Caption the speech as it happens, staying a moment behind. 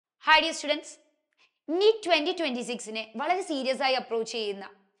Hi dear students, NEET 2026-നെ വളരെ serious ആയി approach ചെയ്യുന്ന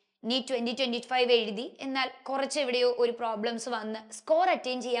NEET 2025 എഴുതി എന്നാൽ കുറച്ച് എവിടെയോ ഒരു പ്രോബ്ലംസ് വന്ന് സ്കോർ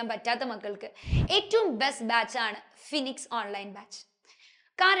അറ്റൈൻ ചെയ്യാൻ പറ്റാത്ത മക്കൾക്ക് ഏറ്റവും ബെസ്റ്റ് ബാച്ച് ആണ് ഫിനിക്സ് ഓൺലൈൻ ബാച്ച്.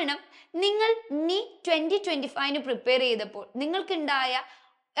 കാരണം നിങ്ങൾ NEET 2025-ന് പ്രിപ്പയർ ചെയ്തപ്പോൾ നിങ്ങൾക്കുണ്ടായ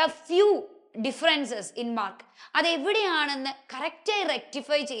a few differences in mark അത് എവിടെയാണെന്ന് കറക്റ്റായി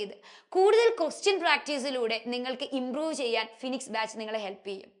റെക്ടിഫൈ ചെയ്ത് കൂടുതൽ ക്വസ്റ്റ്യൻ പ്രാക്ടീസിലൂടെ നിങ്ങൾക്ക് ഇംപ്രൂവ് ചെയ്യാൻ ഫിനിക്സ് ബാച്ച് നിങ്ങളെ ഹെൽപ്പ്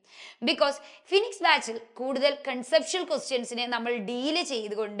ചെയ്യും. ബിക്കോസ് ഫിനിക്സ് ബാച്ചിൽ കൂടുതൽ കൺസെപ്ഷ്യൽ ക്വസ്റ്റ്യൻസിനെ നമ്മൾ ഡീല്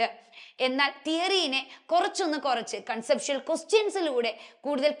ചെയ്തുകൊണ്ട് എന്നാൽ തിയറീനെ കുറച്ച് കൺസെപ്ഷ്യൽ ക്വസ്റ്റ്യൻസിലൂടെ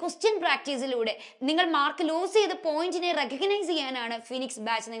കൂടുതൽ ക്വസ്റ്റ്യൻ പ്രാക്ടീസിലൂടെ നിങ്ങൾ മാർക്ക് ലോസ് ചെയ്ത പോയിന്റിനെ റെക്കഗ്നൈസ് ചെയ്യാനാണ് ഫിനിക്സ്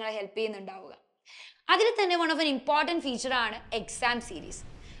ബാച്ച് നിങ്ങളെ ഹെൽപ്പ് ചെയ്യുന്നുണ്ടാവുക. അതിൽ തന്നെ one of an important feature ആണ് exam series.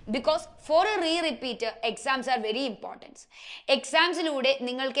 Because for a re-repeater, exams are very important. എക്സാംസിലൂടെ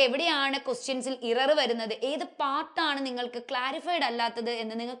നിങ്ങൾക്ക് എവിടെയാണ് ക്വസ്റ്റ്യൻസിൽ ഇറർ വരുന്നത്, ഏത് പാർട്ടാണ് നിങ്ങൾക്ക് ക്ലാരിഫൈഡ് അല്ലാത്തത്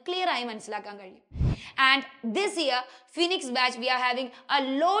എന്ന് നിങ്ങൾക്ക് ക്ലിയർ ആയി മനസ്സിലാക്കാൻ കഴിയും. And this year, Phoenix batch, we are having a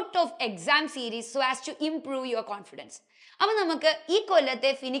lot of exam series so as to improve your confidence. അപ്പോൾ നമുക്ക് ഈ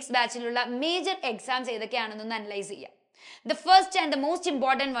കൊല്ലത്തെ ഫിനിക്സ് ബാച്ചിലുള്ള മേജർ എക്സാംസ് ഏതൊക്കെയാണെന്നൊന്ന് അനലൈസ് ചെയ്യാം. The first and the most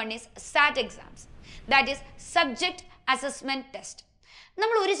important one is SAT exams. That is Subject Assessment Test.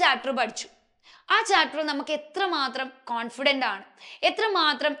 നമ്മൾ ഒരു chapter പഠിച്ചു, ആ chapter നമുക്ക് എത്രമാത്രം കോൺഫിഡൻ്റ് ആണ്,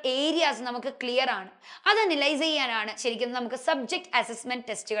 എത്രമാത്രം ഏരിയാസ് നമുക്ക് ക്ലിയർ ആണ്, അത് അനലൈസ് ചെയ്യാനാണ് ശരിക്കും നമുക്ക് സബ്ജക്റ്റ് അസസ്മെന്റ്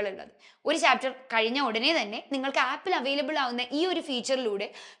ടെസ്റ്റുകൾ ഉള്ളത്. ഒരു ചാപ്റ്റർ കഴിഞ്ഞ ഉടനെ തന്നെ നിങ്ങൾക്ക് ആപ്പിൽ അവൈലബിൾ ആവുന്ന ഈ ഒരു ഫീച്ചറിലൂടെ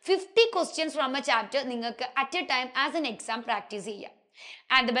 50 ക്വസ്റ്റ്യൻസ് ഫ്രം എ ചാപ്റ്റർ നിങ്ങൾക്ക് at A time as an exam practice ചെയ്യാം.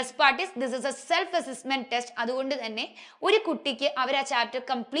 And the best part is this is a self-assessment test. അതുകൊണ്ട് തന്നെ ഒരു കുട്ടിക്ക് അവർ ആ ചാപ്റ്റർ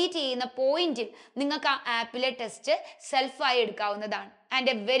കംപ്ലീറ്റ് ചെയ്യുന്ന പോയിന്റിൽ നിങ്ങൾക്ക് ആ ആപ്പിലെ ടെസ്റ്റ് സെൽഫായി എടുക്കാവുന്നതാണ്.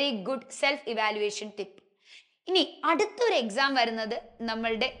 And A very good self evaluation tip. ഇനി അടുത്തൊരു എക്സാം വരുന്നത്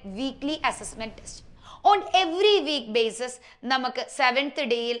നമ്മളുടെ weekly assessment test. On every week basis നമുക്ക് 7th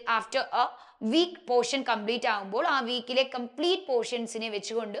ഡേയിൽ after A week portion complete ആകുമ്പോൾ ആ വീക്കിലെ കംപ്ലീറ്റ് പോർഷൻസിനെ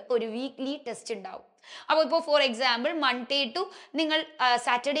വെച്ചുകൊണ്ട് ഒരു വീക്ക്ലി ടെസ്റ്റ് ഉണ്ടാവും. അപ്പോൾ ഇപ്പോൾ ഫോർ എക്സാമ്പിൾ മൺഡേ ടു നിങ്ങൾ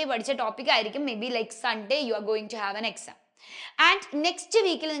സാറ്റർഡേ പഠിച്ച ടോപ്പിക് ആയിരിക്കും, may be like Sunday you are going to have an exam. And next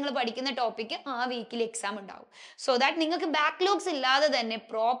വീക്കിൽ നിങ്ങൾ പഠിക്കുന്ന ടോപ്പിക്ക് ആ വീക്കിൽ എക്സാം ഉണ്ടാവും. സോ ദാറ്റ് നിങ്ങൾക്ക് ബാക്ക്ലോഗ്സ് ഇല്ലാതെ തന്നെ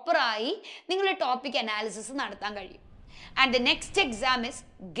പ്രോപ്പറായി നിങ്ങളുടെ ടോപ്പിക് അനാലിസിസ് നടത്താൻ കഴിയും. And the next exam is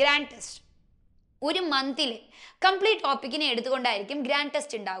grand test. ഒരു മന്തിലെ കംപ്ലീറ്റ് ടോപ്പിക്കിനെ എടുത്തുകൊണ്ടായിരിക്കും ഗ്രാൻഡ്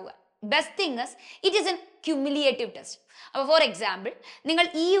ടെസ്റ്റ് ഉണ്ടാവുക. Best thing is it is N cumulative test. അപ്പോൾ ഫോർ എക്സാമ്പിൾ നിങ്ങൾ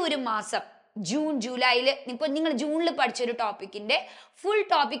ഈ ഒരു മാസം ജൂൺ ജൂലൈയിൽ ഇപ്പോൾ നിങ്ങൾ ജൂണിൽ പഠിച്ചൊരു ടോപ്പിക്കിന്റെ ഫുൾ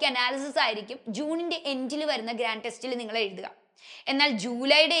ടോപ്പിക് അനാലിസിസ് ആയിരിക്കും ജൂണിന്റെ എൻഡിൽ വരുന്ന ഗ്രാൻഡ് ടെസ്റ്റിൽ നിങ്ങൾ എഴുതുക. എന്നാൽ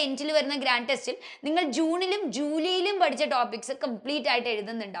ജൂലൈയുടെ എൻഡിൽ വരുന്ന ഗ്രാൻഡ് ടെസ്റ്റിൽ നിങ്ങൾ ജൂണിലും ജൂലൈയിലും പഠിച്ച ടോപ്പിക്സ് കംപ്ലീറ്റ് ആയിട്ട്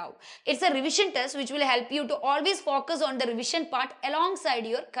എഴുതുന്നുണ്ടാവും. It's A revision test which will help you to always focus on the revision part along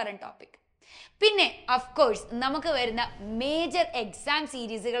side your current topic. പിന്നെ ഓഫ് കോഴ്സ് നമുക്ക് വരുന്ന major exam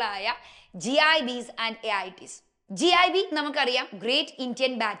സീരീസുകളായ GIBs and AITs. GIB നമുക്കറിയാം, great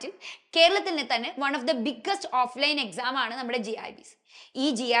Indian ബാറ്റിൽ. കേരളത്തിൽ തന്നെ one of the biggest offline exam ആണ് നമ്മുടെ GIBs. ഈ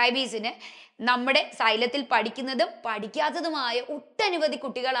GIBsന് നമ്മുടെ സൈലത്തിൽ പഠിക്കുന്നതും പഠിക്കാത്തതുമായ ഒട്ടനവധി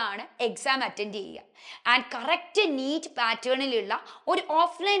കുട്ടികളാണ് എക്സാം അറ്റൻഡ് ചെയ്യുക. ആൻഡ് കറക്റ്റ് നീറ്റ് പാറ്റേണിലുള്ള ഒരു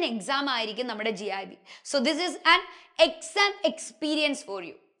ഓഫ്ലൈൻ എക്സാം ആയിരിക്കും നമ്മുടെ GIB. So this is an exam experience for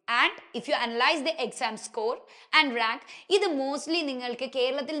you. And if you analyze the exam score and rank, ഇത് മോസ്റ്റ്ലി നിങ്ങൾക്ക്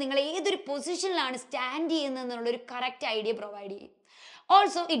കേരളത്തിൽ നിങ്ങൾ ഏതൊരു പൊസിഷനിലാണ് സ്റ്റാൻഡ് ചെയ്യുന്നതെന്നുള്ളൊരു കറക്റ്റ് ഐഡിയ പ്രൊവൈഡ് ചെയ്യും.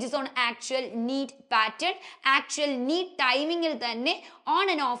 Also it is on actual NEET pattern, actual NEET ടൈമിങ്ങിൽ തന്നെ on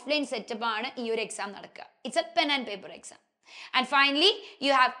and offline setup ആണ് ഈ ഒരു എക്സാം നടക്കുക. It's A pen and paper exam. And finally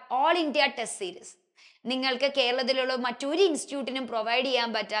you have all India test series. നിങ്ങൾക്ക് കേരളത്തിലുള്ള മറ്റൊരു ഇൻസ്റ്റിറ്റ്യൂട്ടിനും provide ചെയ്യാൻ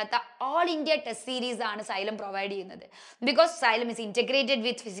പറ്റാത്ത ഓൾ ഇന്ത്യ ടെസ്റ്റ് സീരീസ് ആണ് Xylem പ്രൊവൈഡ് ചെയ്യുന്നത്. Because Xylem is integrated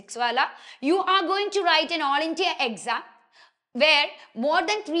with Physics Wala, you are going to write an all India exam where more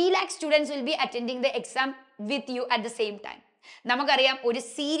than 3 lakh students will be attending the exam with you at the same time. നമുക്കറിയാം ഒരു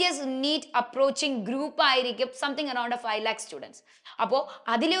serious NEET approaching group ആയിരിക്കും something around 5 lakh students. അപ്പോൾ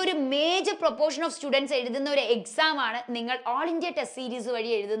അതിലെ ഒരു major proportion of students എഴുതുന്ന ഒരു exam ആണ് നിങ്ങൾ ഓൾ ഇന്ത്യ ടെസ്റ്റ് സീരീസ്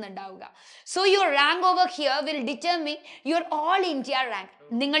വഴി എഴുതുന്നുണ്ടാവുക. So your rank over here will determine your all India rank.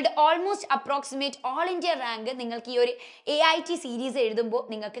 നിങ്ങളുടെ almost approximate all India rank നിങ്ങൾക്ക് ഈ ഒരു AIT സീരീസ് എഴുതുമ്പോൾ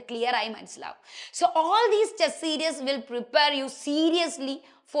നിങ്ങൾക്ക് ക്ലിയർ ആയി മനസ്സിലാവും. So all these test series will prepare U seriously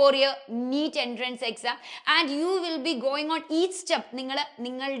for your NEET entrance exam and you will be going on each step.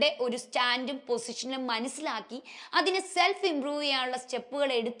 നിങ്ങളുടെ ഒരു സ്റ്റാൻഡും പൊസിഷനും മനസ്സിലാക്കി അതിനെ സെൽഫ് ഇംപ്രൂവ് ചെയ്യാനുള്ള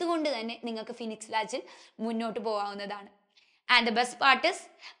സ്റ്റെപ്പുകൾ എടുത്തുകൊണ്ട് തന്നെ നിങ്ങൾക്ക് ഫിനിക്സ് ബാച്ചിൽ മുന്നോട്ട് പോകാവുന്നതാണ്. And the best part is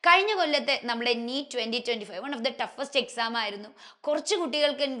കഴിഞ്ഞ കൊല്ലത്തെ നമ്മുടെ NEET 2025 one of the toughest exam ആയിരുന്നു. കുറച്ച്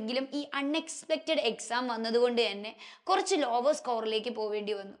കുട്ടികൾക്കെങ്കിലും ഈ അൺഎക്സ്പെക്റ്റഡ് എക്സാം വന്നതുകൊണ്ട് തന്നെ കുറച്ച് ലോവർ സ്കോറിലേക്ക്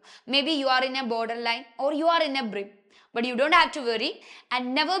പോവേണ്ടി വന്നു. May be you are in A border line or you are in A brim. But you don't have to worry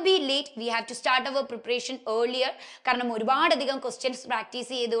and never be late. We have to start our preparation earlier. കാരണം ഒരുപാടധികം questions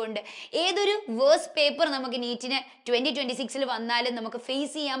practice ചെയ്തുകൊണ്ട് ഏതൊരു verse paper നമുക്ക് നീറ്റിന് 2026 വന്നാലും നമുക്ക്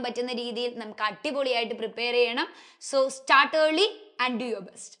face ചെയ്യാൻ പറ്റുന്ന രീതിയിൽ നമുക്ക് അടിപൊളിയായിട്ട് പ്രിപ്പയർ ചെയ്യണം. So start early and do your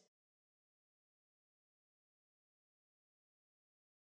best.